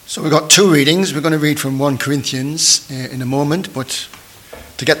So we've got two readings. We're going to read from 1 Corinthians in a moment, but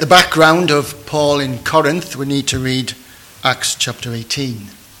to get the background of Paul in Corinth, we need to read Acts chapter 18.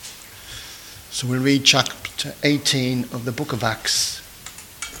 So we'll read chapter 18 of the book of Acts.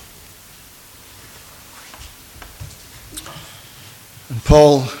 And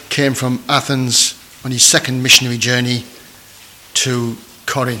Paul came from Athens on his second missionary journey to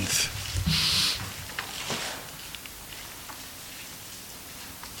Corinth.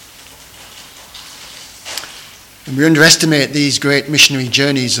 And we underestimate these great missionary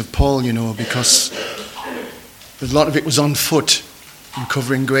journeys of Paul, because a lot of it was on foot and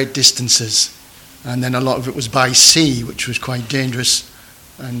covering great distances. And then a lot of it was by sea, which was quite dangerous,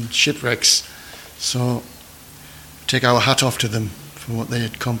 and shipwrecks. So take our hat off to them for what they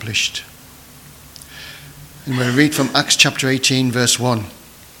had accomplished. And we'll read from Acts chapter 18, verse 1.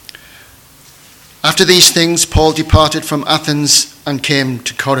 After these things, Paul departed from Athens and came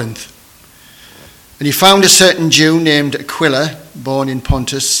to Corinth. And he found a certain Jew named Aquila, born in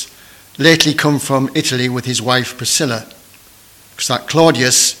Pontus, lately come from Italy with his wife Priscilla, because that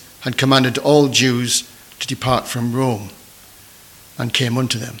Claudius had commanded all Jews to depart from Rome, and came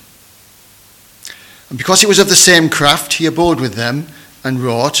unto them. And because he was of the same craft, he abode with them, and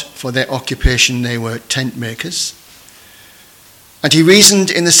wrought, for their occupation they were tent makers. And he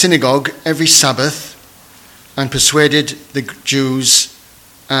reasoned in the synagogue every Sabbath, and persuaded the Jews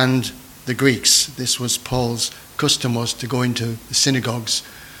and the Greeks. This was Paul's custom, was to go into the synagogues,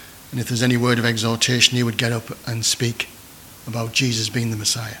 and if there's any word of exhortation, he would get up and speak about Jesus being the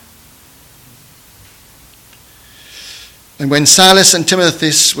Messiah. And when Silas and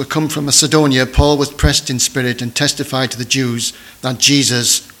Timothy were come from Macedonia, Paul was pressed in spirit and testified to the Jews that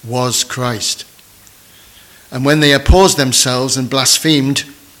Jesus was Christ. And when they opposed themselves and blasphemed,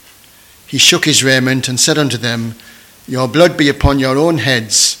 he shook his raiment and said unto them, Your blood be upon your own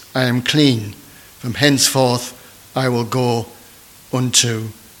heads. I am clean. From henceforth I will go unto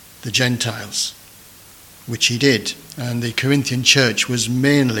the Gentiles. Which he did. And the Corinthian church was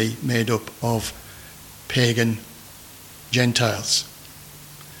mainly made up of pagan Gentiles.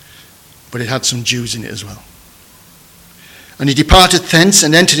 But it had some Jews in it as well. And he departed thence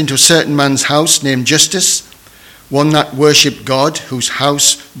and entered into a certain man's house named Justus, one that worshipped God, whose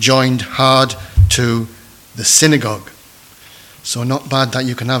house joined hard to the synagogue. So not bad that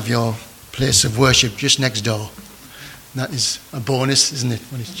you can have your place of worship just next door. That is a bonus, isn't it,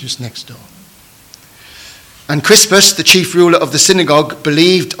 when it's just next door. And Crispus, the chief ruler of the synagogue,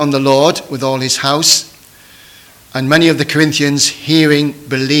 believed on the Lord with all his house. And many of the Corinthians, hearing,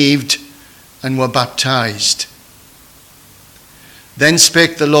 believed and were baptized. Then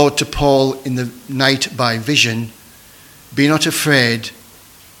spake the Lord to Paul in the night by vision, Be not afraid,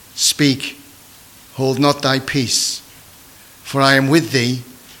 speak, hold not thy peace. For I am with thee,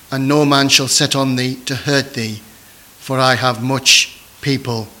 and no man shall set on thee to hurt thee, for I have much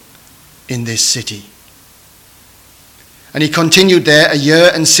people in this city. And he continued there 1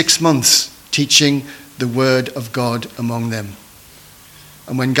 year and 6 months, teaching the word of God among them.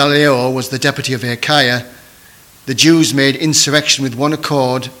 And when Gallio was the deputy of Achaia, the Jews made insurrection with one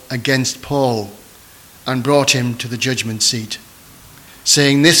accord against Paul, and brought him to the judgment seat,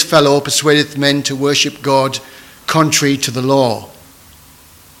 saying, This fellow persuadeth men to worship God contrary to the law.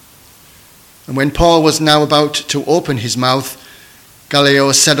 And when Paul was now about to open his mouth,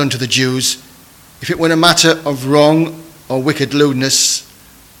 Gallio said unto the Jews, If it were a matter of wrong or wicked lewdness,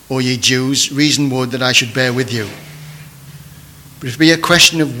 O ye Jews, reason would that I should bear with you. But if it be a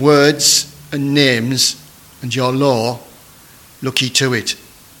question of words and names and your law, look ye to it,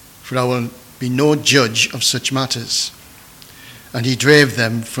 for I will be no judge of such matters. And he drave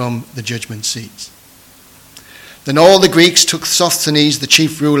them from the judgment seat. Then all the Greeks took Sosthenes, the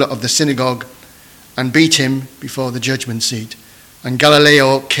chief ruler of the synagogue, and beat him before the judgment seat. And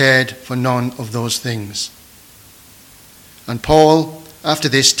Gallio cared for none of those things. And Paul, after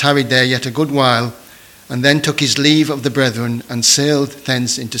this, tarried there yet a good while, and then took his leave of the brethren, and sailed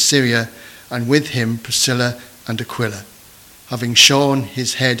thence into Syria, and with him Priscilla and Aquila, having shorn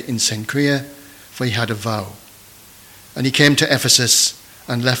his head in Cenchrea, for he had a vow. And he came to Ephesus,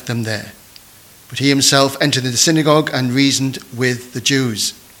 and left them there. But he himself entered the synagogue and reasoned with the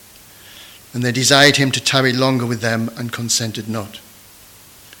Jews. And they desired him to tarry longer with them, and consented not.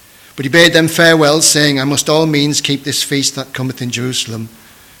 But he bade them farewell, saying, I must all means keep this feast that cometh in Jerusalem,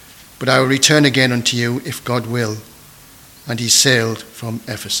 but I will return again unto you, if God will. And he sailed from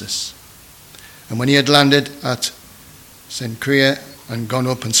Ephesus. And when he had landed at Cenchrea and gone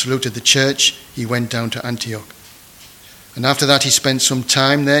up and saluted the church, he went down to Antioch. And after that he spent some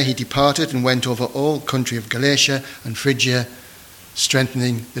time there. He departed and went over all country of Galatia and Phrygia,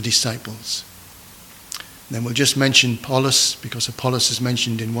 strengthening the disciples. And then we'll just mention Apollos, because Apollos is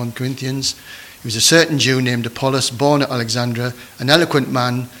mentioned in 1 Corinthians. He was a certain Jew named Apollos, born at Alexandria, an eloquent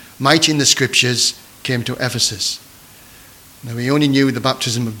man, mighty in the scriptures, came to Ephesus. Now he only knew the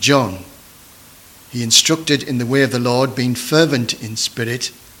baptism of John. He instructed in the way of the Lord, being fervent in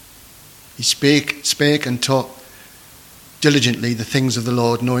spirit. He spake and taught diligently the things of the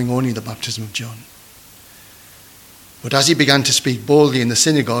Lord, knowing only the baptism of John. But as he began to speak boldly in the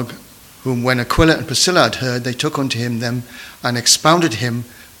synagogue, whom when Aquila and Priscilla had heard, they took unto him them and expounded him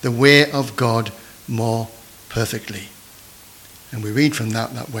the way of God more perfectly. And we read from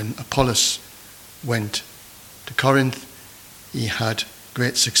that when Apollos went to Corinth, he had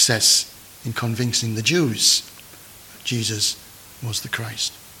great success in convincing the Jews that Jesus was the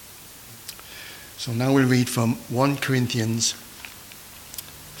Christ. So now we'll read from 1 Corinthians,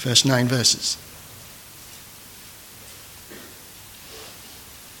 first 9 verses.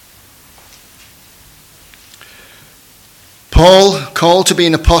 Paul, called to be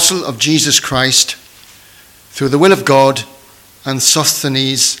an apostle of Jesus Christ, through the will of God, and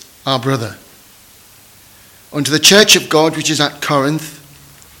Sosthenes, our brother, unto the church of God which is at Corinth,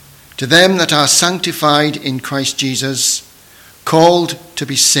 to them that are sanctified in Christ Jesus, called to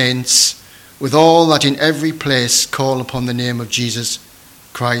be saints, with all that in every place call upon the name of Jesus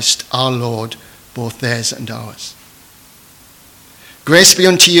Christ our Lord, both theirs and ours. Grace be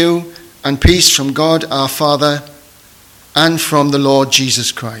unto you, and peace from God our Father, and from the Lord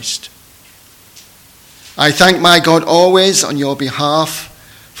Jesus Christ. I thank my God always on your behalf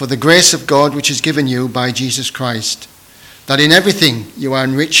for the grace of God which is given you by Jesus Christ, that in everything you are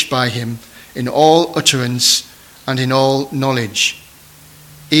enriched by him, in all utterance and in all knowledge,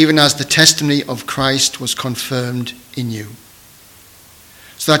 even as the testimony of Christ was confirmed in you,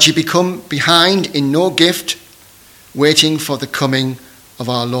 so that ye become behind in no gift, waiting for the coming of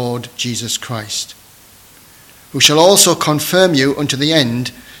our Lord Jesus Christ, who shall also confirm you unto the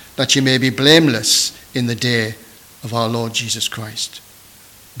end, that ye may be blameless in the day of our Lord Jesus Christ.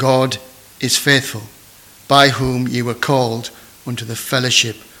 God is faithful, by whom ye were called unto the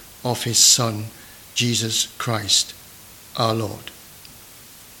fellowship of his Son, Jesus Christ, our Lord.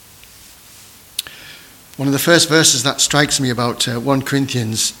 One of the first verses that strikes me about 1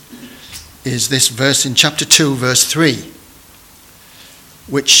 Corinthians is this verse in chapter 2, verse 3,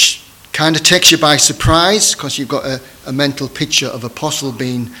 which kind of takes you by surprise, because you've got a mental picture of apostle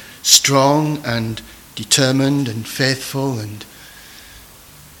being strong and determined and faithful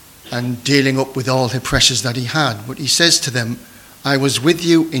and dealing up with all the pressures that he had. But he says to them, I was with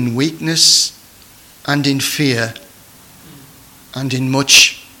you in weakness and in fear and in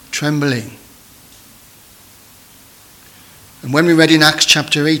much trembling. And when we read in Acts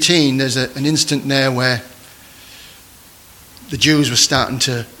chapter 18, there's an instant there where the Jews were starting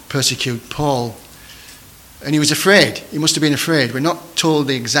to persecute Paul. And he was afraid. He must have been afraid. We're not told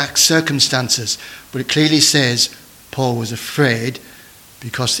the exact circumstances, but it clearly says Paul was afraid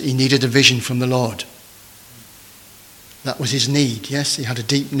because he needed a vision from the Lord. That was his need. Yes, he had a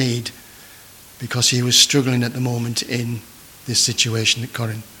deep need because he was struggling at the moment in this situation at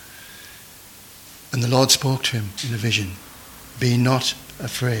Corinth. And the Lord spoke to him in a vision. Be not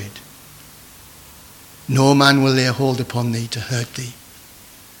afraid. No man will lay hold upon thee to hurt thee.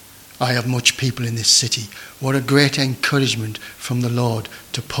 I have much people in this city. What a great encouragement from the Lord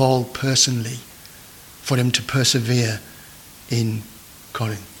to Paul personally, for him to persevere in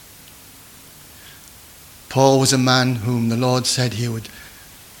Corinth. Paul was a man whom the Lord said he would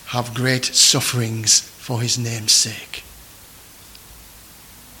have great sufferings for his name's sake.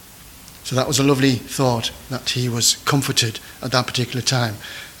 So that was a lovely thought, that he was comforted at that particular time.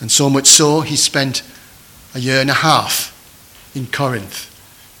 And so much so, he spent a year and a half in Corinth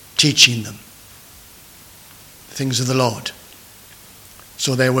teaching them the things of the Lord.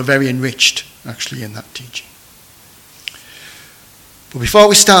 So they were very enriched, actually, in that teaching. But before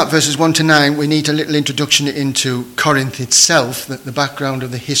we start verses 1 to 9, we need a little introduction into Corinth itself, the background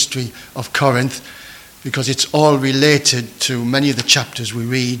of the history of Corinth, because it's all related to many of the chapters we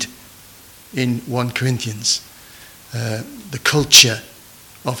read in 1 Corinthians. The culture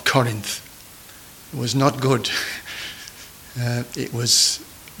of Corinth was not good. It was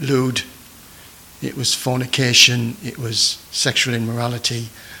lewd, it was fornication, it was sexual immorality.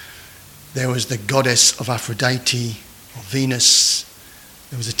 There was the goddess of Aphrodite, or Venus.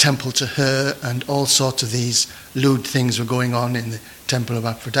 There was a temple to her, and all sorts of these lewd things were going on in the temple of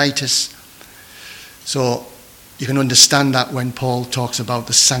Aphrodite. So you can understand that when Paul talks about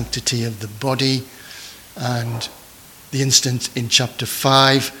the sanctity of the body, and the instance in chapter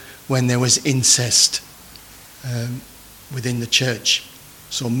 5 when there was incest. within the church.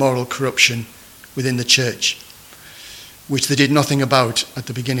 So moral corruption within the church, which they did nothing about at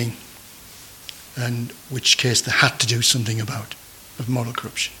the beginning, and which case they had to do something about, of moral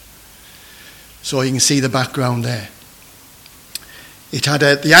corruption. So you can see the background there. It had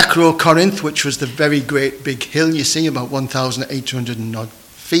the Acro Corinth, which was the very great big hill you see, about 1,800 and odd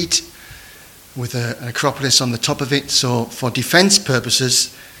feet, with an acropolis on the top of it. So for defence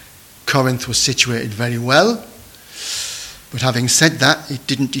purposes, Corinth was situated very well. But having said that, it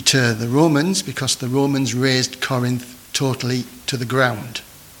didn't deter the Romans, because the Romans razed Corinth totally to the ground.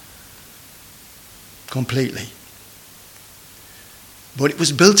 Completely. But it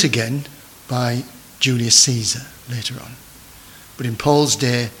was built again by Julius Caesar later on. But in Paul's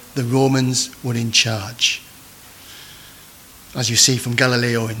day, the Romans were in charge. As you see from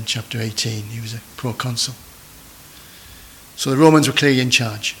Galileo in chapter 18, he was a proconsul. So the Romans were clearly in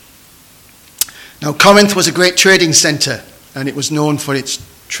charge. Now, Corinth was a great trading centre, and it was known for its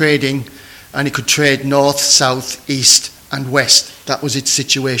trading, and it could trade north, south, east, and west. That was its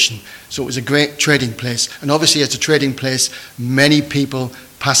situation. So it was a great trading place. And obviously, as a trading place, many people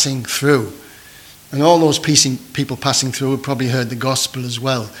passing through. And all those people passing through had probably heard the gospel as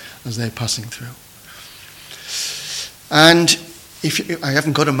well as they're passing through. And I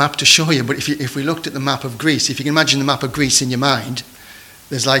haven't got a map to show you, but if we looked at the map of Greece, if you can imagine the map of Greece in your mind,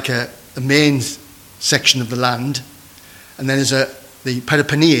 there's like a main section of the land, and then there's the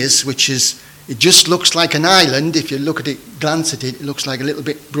Peloponnese, which is, it just looks like an island. If you look at it, glance at it, it looks like a little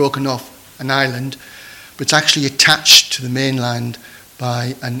bit broken off an island, but it's actually attached to the mainland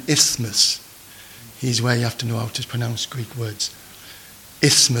by an isthmus. Here's where you have to know how to pronounce Greek words.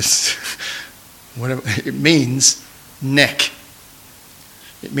 Isthmus. Whatever it means, neck.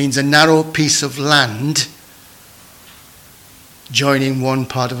 It means a narrow piece of land joining one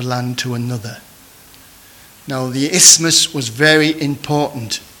part of land to another. Now, the isthmus was very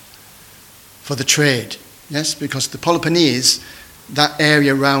important for the trade, yes, because the Peloponnese, that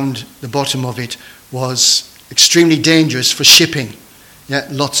area around the bottom of it, was extremely dangerous for shipping. Yeah,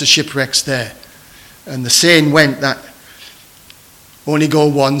 lots of shipwrecks there. And the saying went that only go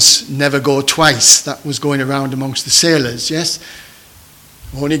once, never go twice. That was going around amongst the sailors, yes?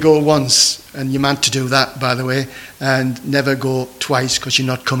 Only go once, and you're meant to do that, by the way, and never go twice because you're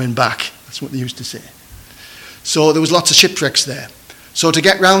not coming back. That's what they used to say. So there was lots of shipwrecks there. So to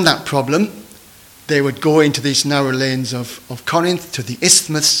get round that problem, they would go into these narrow lanes of Corinth to the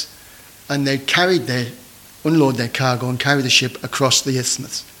isthmus, and they'd unload their cargo and carry the ship across the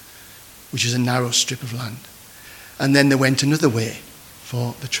isthmus, which is a narrow strip of land. And then they went another way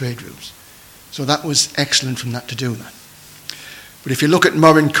for the trade routes. So that was excellent from that to do that. But if you look at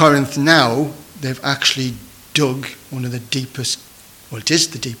modern Corinth now, they've actually dug one of the deepest, well, it is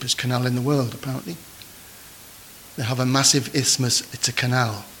the deepest canal in the world, apparently. They have a massive isthmus. It's a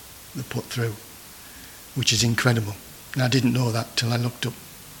canal they put through, which is incredible. And I didn't know that till I looked up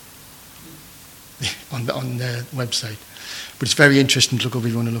on their website. But it's very interesting to look up if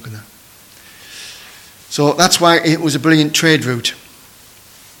you want to look at that. So that's why it was a brilliant trade route.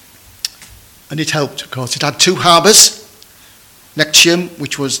 And it helped, of course. It had two harbours, Nexium,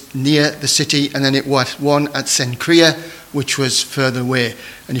 which was near the city, and then it was one at Cenchrea, which was further away.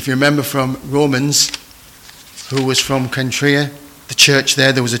 And if you remember from Romans, who was from Cenchrea, the church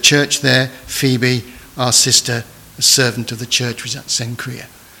there was a church there. Phoebe, our sister, a servant of the church, was at Cenchrea.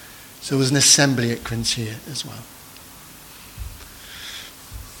 So there was an assembly at Cenchrea as well.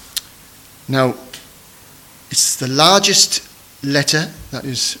 Now, it's the largest letter that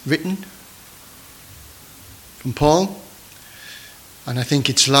is written from Paul, and I think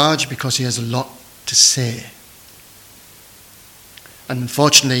it's large because he has a lot to say. And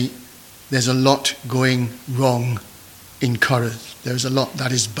unfortunately, there's a lot going wrong in Corinth. There's a lot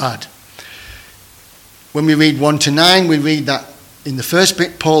that is bad. When we read 1-9, we read that in the first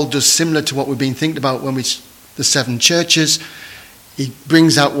bit, Paul does similar to what we've been thinking about when the 7 churches. He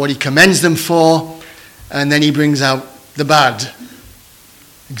brings out what he commends them for, and then he brings out the bad.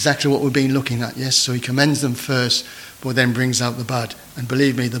 Exactly what we've been looking at, yes? So he commends them first, but then brings out the bad. And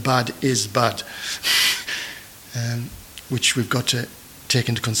believe me, the bad is bad, which we've got to take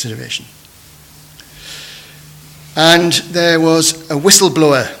into consideration. And there was a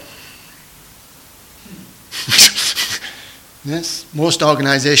whistleblower. Yes, most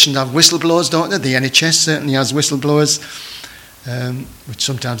organisations have whistleblowers, don't they? The NHS certainly has whistleblowers, which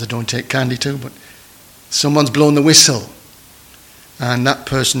sometimes I don't take kindly to, but someone's blown the whistle. And that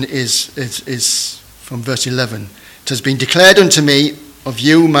person is from verse 11. It has been declared unto me of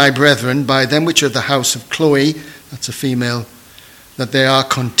you, my brethren, by them which are of the house of Chloe, that's a female, that there are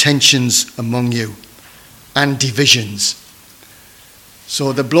contentions among you and divisions.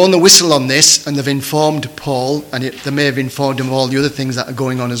 So they've blown the whistle on this, and they've informed Paul, and they may have informed him of all the other things that are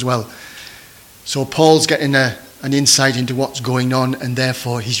going on as well. So Paul's getting an insight into what's going on, and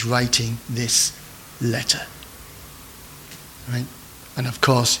therefore he's writing this letter. Right? And of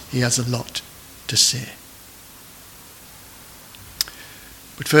course, he has a lot to say.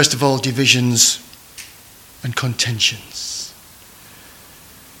 But first of all, divisions and contentions.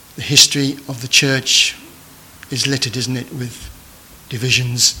 The history of the church is littered, isn't it, with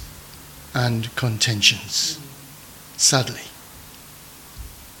divisions and contentions, sadly.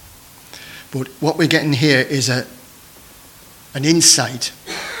 But what we're getting here is an insight,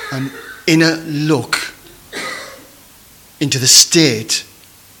 an inner look into the state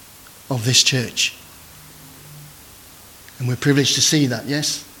of this church. And we're privileged to see that,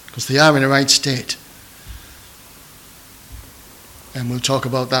 yes? Because they are in a right state. And we'll talk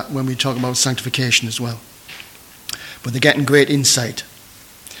about that when we talk about sanctification as well. But they're getting great insight.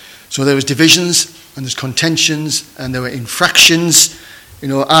 So there was divisions, and there's contentions, and there were infractions. You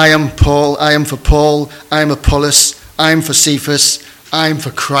know, I am Paul, I am for Paul, I am Apollos, I am for Cephas, I am for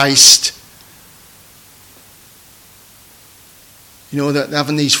Christ. You know, that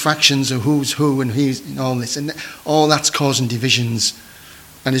having these fractions of who's who and he's and all this, and all that's causing divisions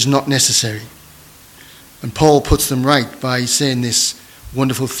and is not necessary. And Paul puts them right by saying this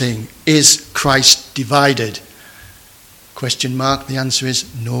wonderful thing: is Christ divided? Question mark. The answer is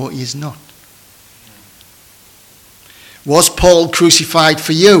no, he is not. Was Paul crucified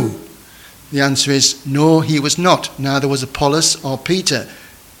for you? The answer is no, he was not. Neither was Apollos or Peter.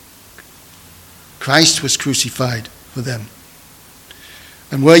 Christ was crucified for them.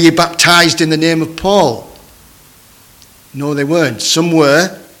 And were you baptized in the name of Paul? No, they weren't. Some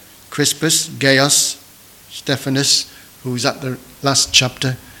were. Crispus, Gaius, Stephanus, who was at the last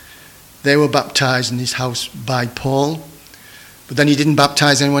chapter. They were baptized in his house by Paul. But then he didn't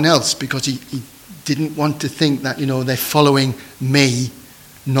baptize anyone else because he didn't want to think that, you know, they're following me,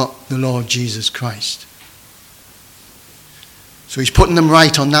 not the Lord Jesus Christ. So he's putting them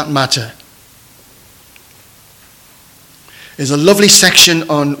right on that matter. There's a lovely section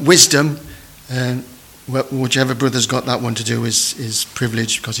on wisdom. Whichever brother's got that one to do is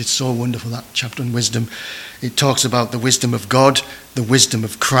privileged, because it's so wonderful, that chapter on wisdom. It talks about the wisdom of God, the wisdom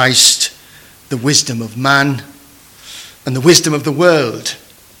of Christ, the wisdom of man, and the wisdom of the world.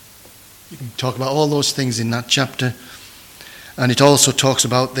 You can talk about all those things in that chapter. And it also talks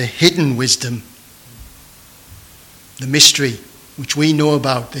about the hidden wisdom, the mystery, which we know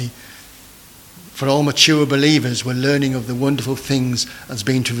about. For all mature believers, we're learning of the wonderful things that's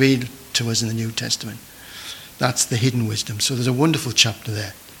being revealed to us in the New Testament. That's the hidden wisdom. So there's a wonderful chapter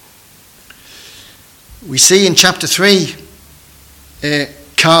there. We see in chapter 3 a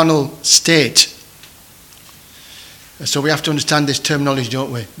carnal state. So we have to understand this terminology,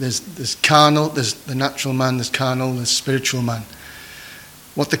 don't we? There's carnal, there's the natural man, there's carnal, there's spiritual man.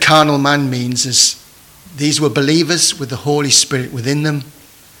 What the carnal man means is these were believers with the Holy Spirit within them,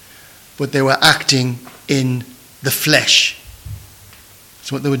 but they were acting in the flesh.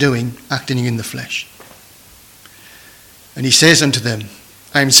 That's what they were doing, acting in the flesh. And he says unto them,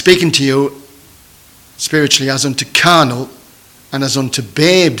 I am speaking to you spiritually as unto carnal and as unto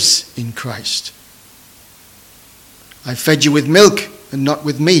babes in Christ. I fed you with milk and not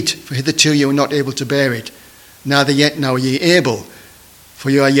with meat, for hitherto you were not able to bear it. Neither yet now are ye able,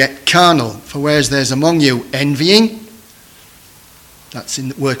 for you are yet carnal. For whereas there's among you envying, that's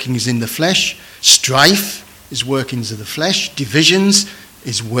workings in the flesh. Strife is workings of the flesh. Divisions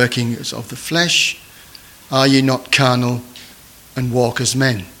is workings of the flesh. Are ye not carnal and walk as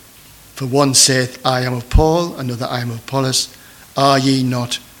men? For one saith, I am of Paul, another, I am of Apollos. Are ye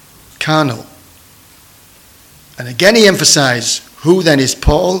not carnal? And again he emphasized, who then is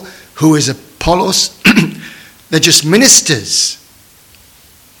Paul? Who is Apollos? They're just ministers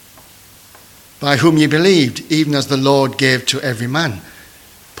by whom ye believed, even as the Lord gave to every man.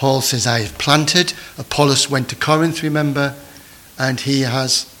 Paul says, I have planted. Apollos went to Corinth, remember, and he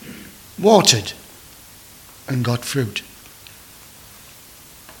has watered and got fruit.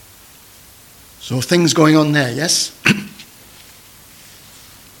 So things going on there, yes?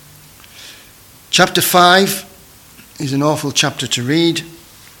 Chapter 5 is an awful chapter to read.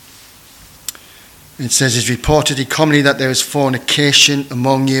 It says, it's reported commonly that there is fornication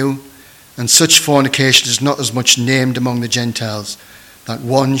among you, and such fornication is not as much named among the Gentiles, that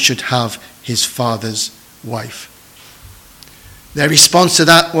one should have his father's wife. Their response to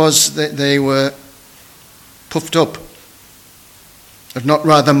that was that they were puffed up, have not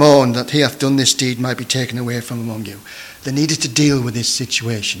rather mourned that he hath done this deed might be taken away from among you. They needed to deal with this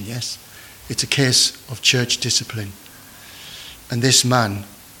situation, yes? It's a case of church discipline. And this man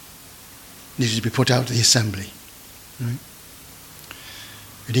needed to be put out of the assembly. Right?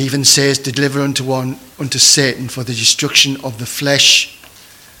 It even says, deliver unto Satan for the destruction of the flesh,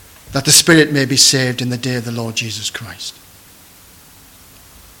 that the spirit may be saved in the day of the Lord Jesus Christ.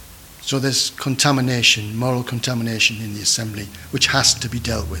 So there's contamination, moral contamination in the assembly, which has to be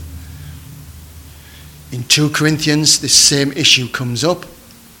dealt with. In 2 Corinthians, this same issue comes up,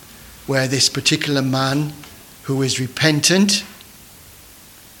 where this particular man who is repentant,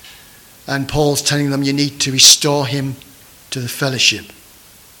 and Paul's telling them you need to restore him to the fellowship.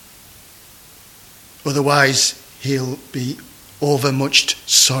 Otherwise, he'll be overmuched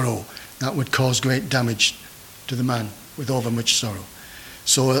sorrow. That would cause great damage to the man with overmuch sorrow.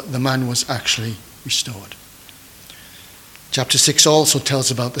 So the man was actually restored. Chapter 6 also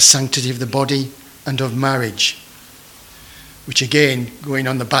tells about the sanctity of the body and of marriage, which again, going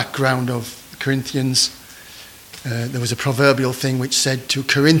on the background of Corinthians, there was a proverbial thing which said to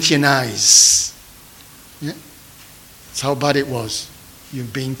Corinthianize. Yeah? That's how bad it was.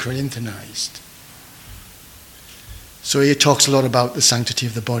 You've been Corinthianized. So he talks a lot about the sanctity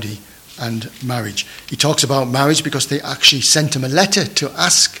of the body and marriage. He talks about marriage because they actually sent him a letter to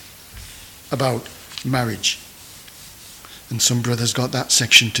ask about marriage. And some brothers got that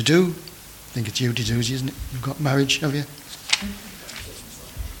section to do. I think it's you, Diduzi, isn't it? You've got marriage, have you?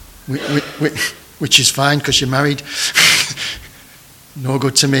 Which is fine because you're married. No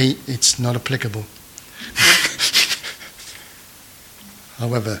good to me. It's not applicable.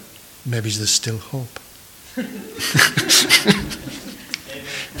 However, maybe there's still hope.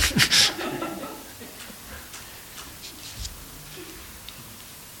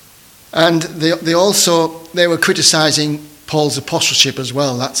 And they were criticizing Paul's apostleship as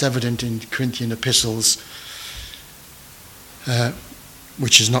well. That's evident in Corinthian epistles,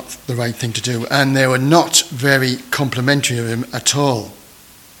 which is not the right thing to do. And they were not very complimentary of him at all.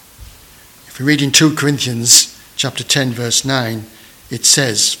 If we read in 2 Corinthians chapter 10, verse 9, it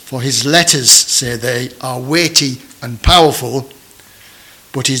says, for his letters, say they, are weighty and powerful,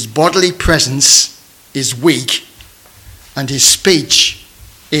 but his bodily presence is weak, and his speech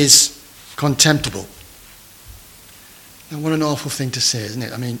is contemptible. Now, what an awful thing to say, isn't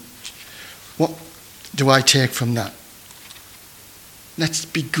it? I mean, what do I take from that? Let's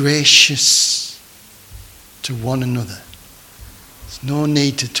be gracious to one another. There's no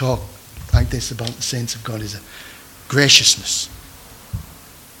need to talk like this about the saints of God, is there? Graciousness.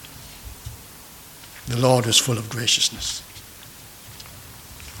 The Lord was full of graciousness.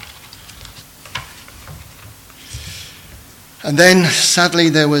 And then, sadly,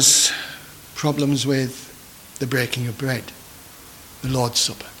 there was problems with the breaking of bread, the Lord's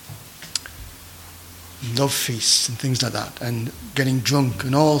Supper, love feasts and things like that, and getting drunk,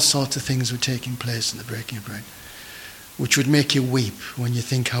 and all sorts of things were taking place in the breaking of bread, which would make you weep when you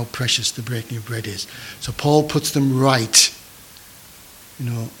think how precious the breaking of bread is. So Paul puts them right,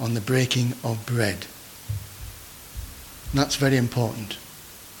 on the breaking of bread. And that's very important.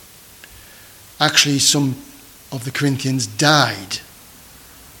 Actually, some of the Corinthians died,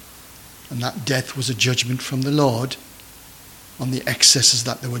 and that death was a judgment from the Lord on the excesses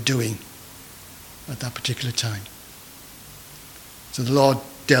that they were doing at that particular time. So the Lord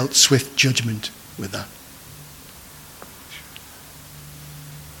dealt swift judgment with that.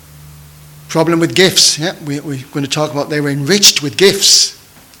 Problem with gifts. Yeah, we're going to talk about they were enriched with gifts.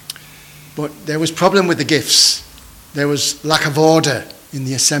 But there was problem with the gifts. There was lack of order in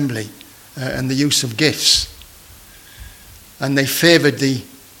the assembly and the use of gifts. And they favoured the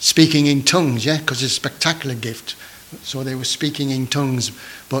speaking in tongues, because it's a spectacular gift. So they were speaking in tongues,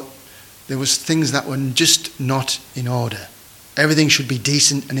 but there was things that were just not in order. Everything should be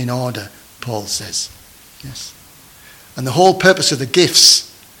decent and in order, Paul says. Yes. And the whole purpose of the gifts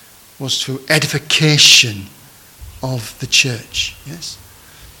was for edification of the church. Yes.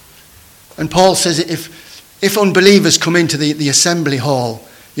 And Paul says if unbelievers come into the assembly hall,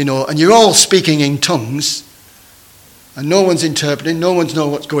 and you're all speaking in tongues, and no one's interpreting, no one's know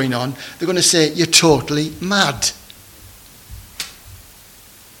what's going on, they're going to say, you're totally mad.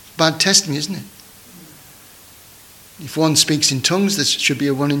 Bad testimony, isn't it? If one speaks in tongues, there should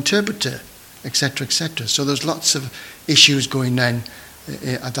be one interpreter, etc., etc. So there's lots of issues going on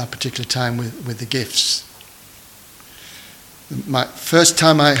at that particular time with the gifts. My first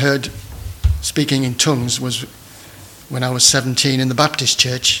time I heard speaking in tongues was when I was 17 in the Baptist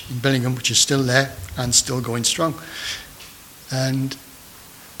church in Billingham, which is still there and still going strong. And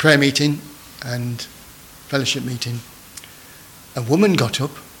prayer meeting and fellowship meeting, a woman got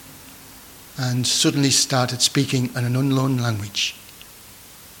up and suddenly started speaking in an unknown language.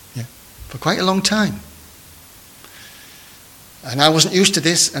 Yeah, for quite a long time. And I wasn't used to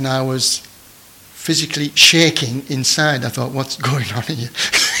this, and I was physically shaking inside. I thought, what's going on here?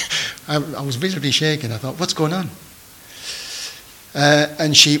 I was visibly shaking. I thought, what's going on?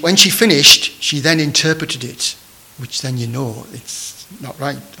 And when she finished, she then interpreted it, which then you know it's not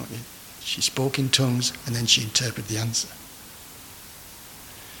right, don't you? She spoke in tongues, and then she interpreted the answer.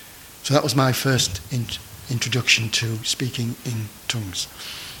 So that was my first introduction to speaking in tongues.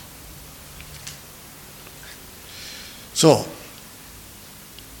 So,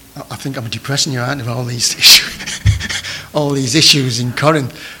 I think I'm depressing you, aren't I, with all these issues in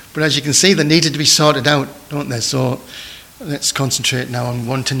Corinth. But as you can see, they needed to be sorted out, don't they? So let's concentrate now on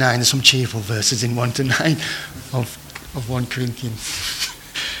 1 to 9. There's some cheerful verses in 1 to 9 of 1 Corinthians.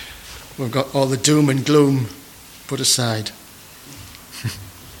 We've got all the doom and gloom put aside.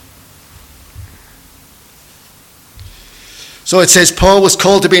 So it says, Paul was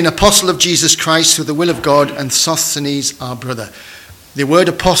called to be an apostle of Jesus Christ through the will of God, and Sosthenes our brother. The word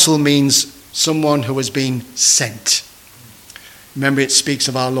apostle means someone who has been sent. Remember, it speaks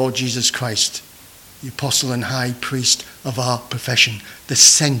of our Lord Jesus Christ, the apostle and high priest of our profession, the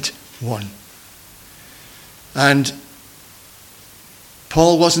sent one. And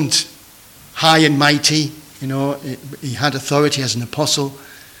Paul wasn't high and mighty, he had authority as an apostle,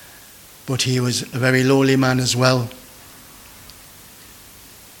 but he was a very lowly man as well.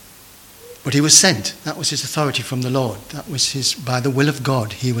 But he was sent. That was his authority from the Lord. That was by the will of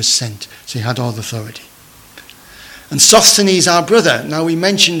God, he was sent. So he had all the authority. And Sosthenes, our brother. Now, we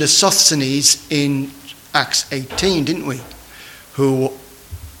mentioned a Sosthenes in Acts 18, didn't we? Who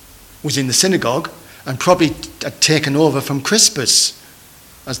was in the synagogue and probably had taken over from Crispus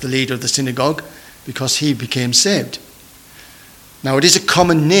as the leader of the synagogue because he became saved. Now, it is a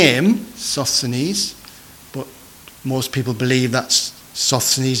common name, Sosthenes, but most people believe that's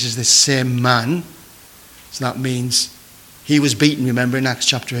Sosthenes is the same man. So that means he was beaten, remember, in Acts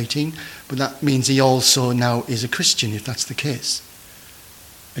chapter 18. But that means he also now is a Christian, if that's the case.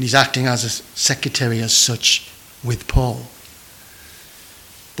 And he's acting as a secretary as such with Paul.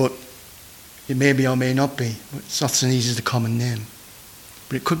 But it may be or may not be. But Sosthenes is the common name.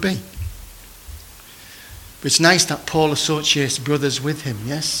 But it could be. But it's nice that Paul associates brothers with him,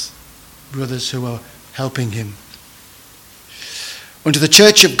 yes? Brothers who are helping him. Unto the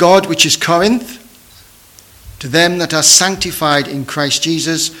church of God which is Corinth, to them that are sanctified in Christ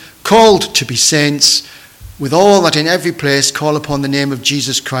Jesus, called to be saints, with all that in every place call upon the name of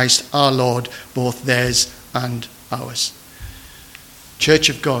Jesus Christ our Lord, both theirs and ours. Church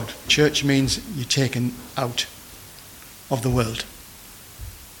of God. Church means you're taken out of the world.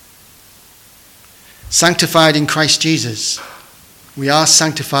 Sanctified in Christ Jesus. We are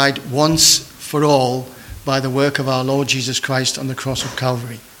sanctified once for all by the work of our Lord Jesus Christ on the cross of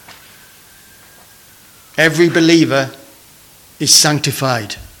Calvary. Every believer is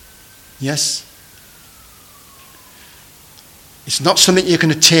sanctified. Yes? It's not something you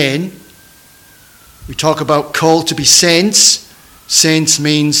can attain. We talk about called to be saints. Saints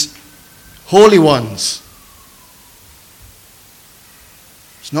means holy ones.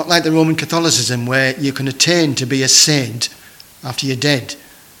 It's not like the Roman Catholicism where you can attain to be a saint after you're dead.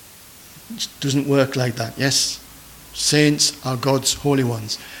 It doesn't work like that, yes? Saints are God's holy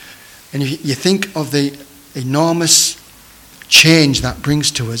ones. And if you think of the enormous change that brings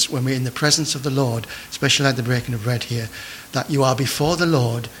to us when we're in the presence of the Lord, especially at the breaking of bread here, that you are before the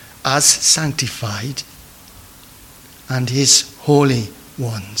Lord as sanctified and his holy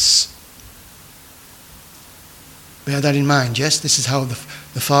ones. Bear that in mind, yes? This is how the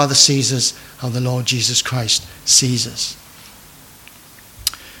Father sees us, how the Lord Jesus Christ sees us.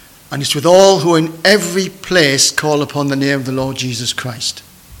 And it's with all who in every place call upon the name of the Lord Jesus Christ.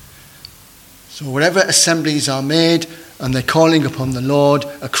 So wherever assemblies are made and they're calling upon the Lord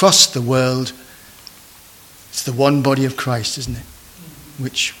across the world, it's the one body of Christ, isn't it?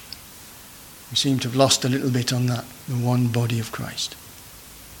 Which we seem to have lost a little bit on that, the one body of Christ.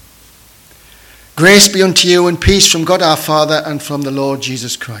 Grace be unto you and peace from God our Father and from the Lord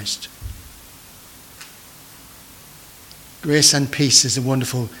Jesus Christ. Grace and peace is a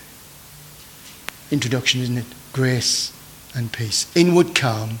wonderful introduction, isn't it? Grace and peace. Inward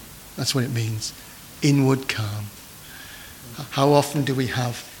calm, that's what it means. Inward calm. How often do we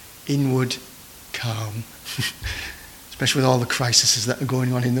have inward calm? Especially with all the crises that are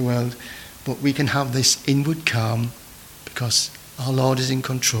going on in the world. But we can have this inward calm because our Lord is in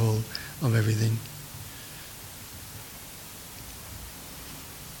control of everything.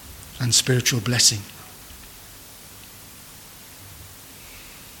 And spiritual blessing.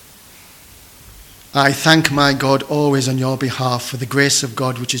 I thank my God always on your behalf for the grace of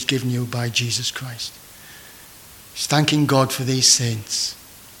God which is given you by Jesus Christ. He's thanking God for these saints.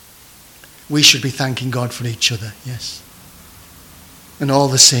 We should be thanking God for each other, yes. And all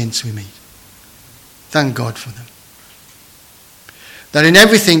the saints we meet. Thank God for them. That in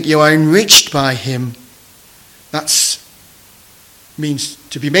everything you are enriched by him. That means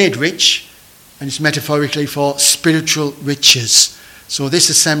to be made rich, and it's metaphorically for spiritual riches. So this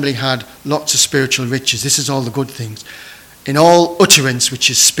assembly had lots of spiritual riches. This is all the good things. In all utterance, which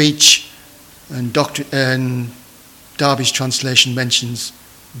is speech, and Darby's translation mentions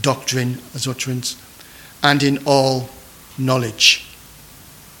doctrine as utterance, and in all knowledge.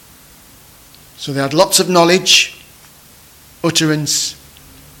 So they had lots of knowledge, utterance,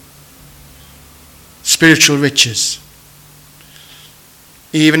 spiritual riches.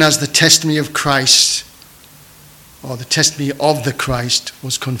 Even as the testimony of Christ, or the testimony of the Christ,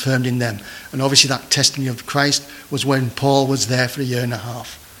 was confirmed in them. And obviously that testimony of Christ was when Paul was there for 1.5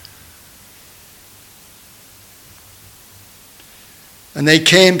 years. And they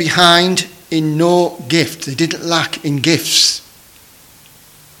came behind in no gift. They didn't lack in gifts.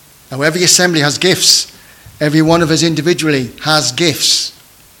 Now every assembly has gifts. Every one of us individually has gifts.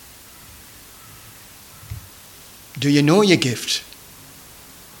 Do you know your gift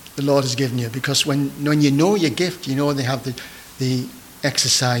the Lord has given you? Because when you know your gift, you know they have the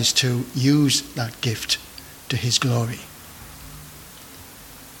exercise to use that gift to his glory.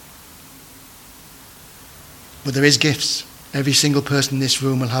 But there is gifts. Every single person in this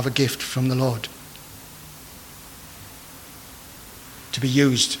room will have a gift from the Lord to be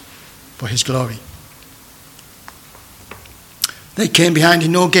used for his glory. They came behind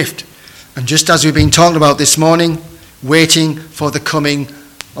in no gift. And just as we've been talking about this morning, waiting for the coming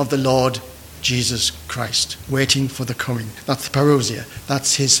of the Lord Jesus Christ. Waiting for the coming. That's the parousia.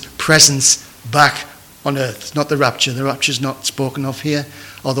 That's his presence back on earth. It's not the rapture. The rapture is not spoken of here,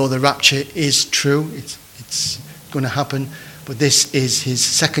 although the rapture is true. It's going to happen. But this is his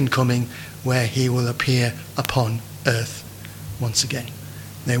second coming, where he will appear upon earth once again.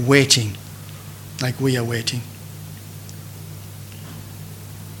 They're waiting, like we are waiting,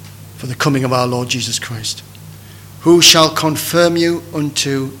 for the coming of our Lord Jesus Christ. Who shall confirm you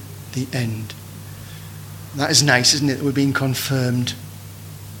unto the end? That is nice, isn't it? We're being confirmed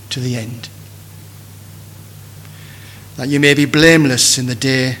to the end. That you may be blameless in the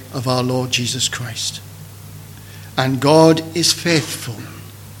day of our Lord Jesus Christ. And God is faithful.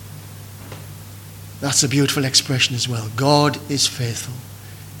 That's a beautiful expression as well. God is faithful.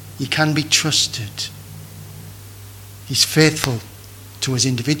 He can be trusted. He's faithful to us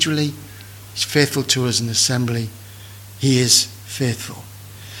individually. He's faithful to us in assembly. He is faithful.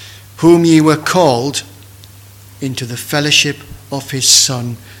 Whom ye were called into the fellowship of his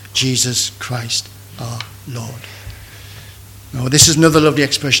Son, Jesus Christ our Lord. Now this is another lovely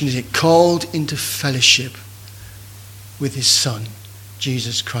expression, isn't it? Called into fellowship with his Son,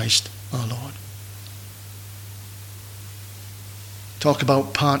 Jesus Christ our Lord. Talk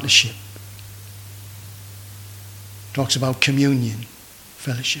about partnership. Talks about communion,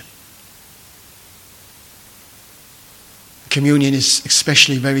 fellowship. Communion is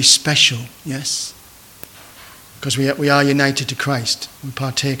especially very special, yes? Because we are united to Christ. We're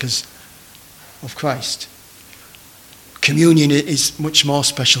partakers of Christ. Communion is much more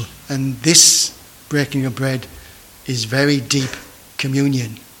special. And this breaking of bread is very deep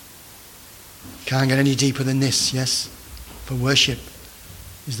communion. Can't get any deeper than this, yes? For worship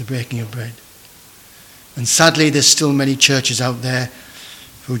is the breaking of bread. And sadly, there's still many churches out there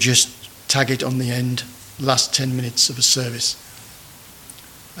who just tag it on the end, last 10 minutes of a service,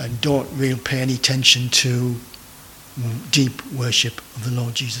 and don't really pay any attention to deep worship of the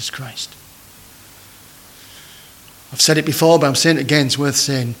Lord Jesus Christ. I've said it before, but I'm saying it again, it's worth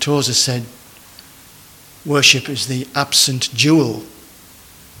saying. Tozer said, worship is the absent jewel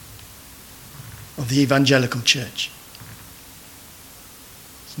of the evangelical church.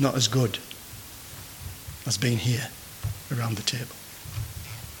 It's not as good as being here around the table.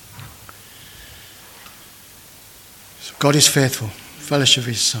 So God is faithful, fellowship of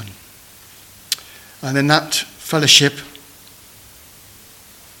his Son. And then that fellowship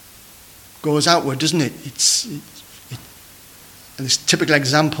goes outward, doesn't it? And this typical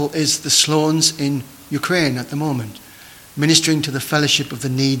example is the Sloans in Ukraine at the moment, ministering to the fellowship of the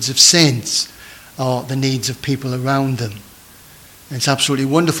needs of saints or the needs of people around them. And it's absolutely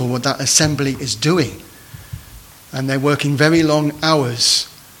wonderful what that assembly is doing. And they're working very long hours,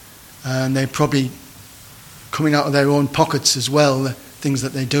 and they're probably coming out of their own pockets as well, the things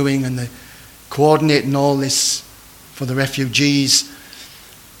that they're doing, and they're coordinating all this for the refugees.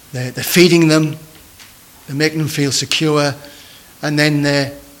 They're feeding them, they're making them feel secure, and then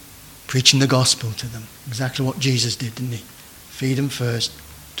they're preaching the gospel to them. Exactly what Jesus did, didn't he? Feed them first,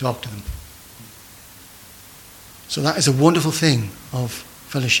 talk to them. So that is a wonderful thing of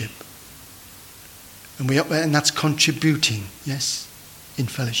fellowship. And that's contributing, yes, in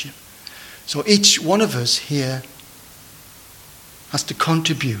fellowship. So each one of us here has to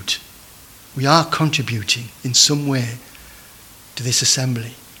contribute. We are contributing in some way to this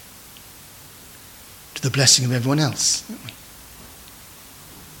assembly, to the blessing of everyone else, aren't we?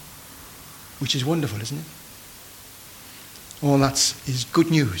 Which is wonderful, isn't it? All that is good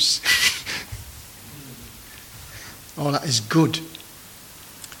news. All that is good.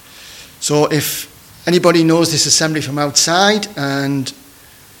 So if anybody knows this assembly from outside and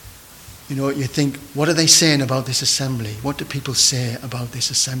you think, what are they saying about this assembly? What do people say about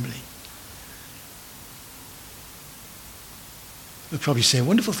this assembly? They'll probably say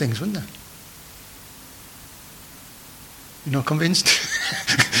wonderful things, wouldn't they? You're not convinced?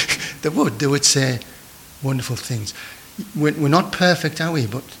 They would say wonderful things. We're not perfect, are we?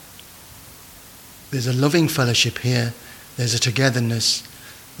 But there's a loving fellowship here. There's a togetherness.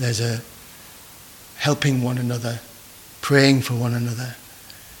 There's a helping one another, praying for one another,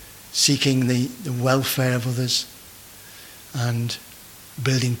 seeking the welfare of others, and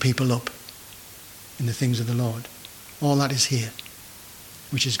building people up in the things of the Lord. All that is here,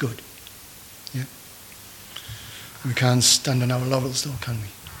 which is good. Yeah. We can't stand on our laurels though, can we?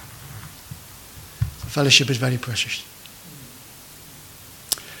 Fellowship is very precious.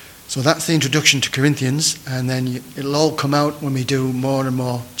 So that's the introduction to Corinthians, and then it'll all come out when we do more and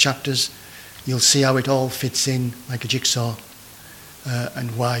more chapters. You'll see how it all fits in like a jigsaw,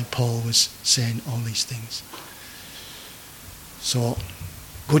 and why Paul was saying all these things. So,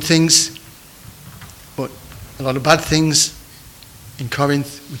 good things, but a lot of bad things in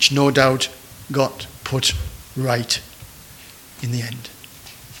Corinth, which no doubt got put right in the end.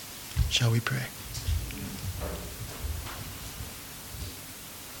 Shall we pray?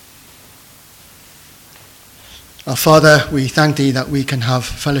 Our Father, we thank Thee that we can have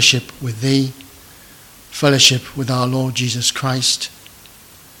fellowship with Thee, fellowship with our Lord Jesus Christ,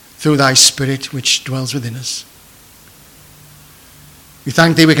 through Thy Spirit which dwells within us. We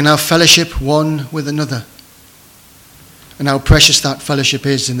thank Thee we can have fellowship one with another, and how precious that fellowship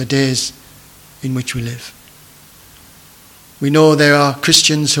is in the days in which we live. We know there are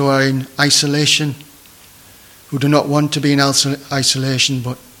Christians who are in isolation, who do not want to be in isolation,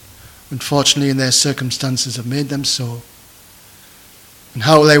 but unfortunately in their circumstances have made them so. And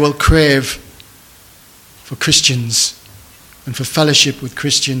how they will crave for Christians and for fellowship with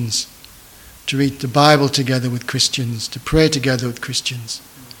Christians, to read the Bible together with Christians, to pray together with Christians.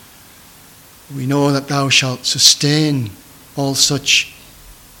 We know that Thou shalt sustain all such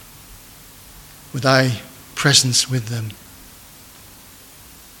with Thy presence with them.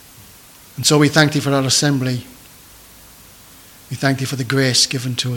 And so we thank Thee for our assembly. We thank Thee for the grace given to us.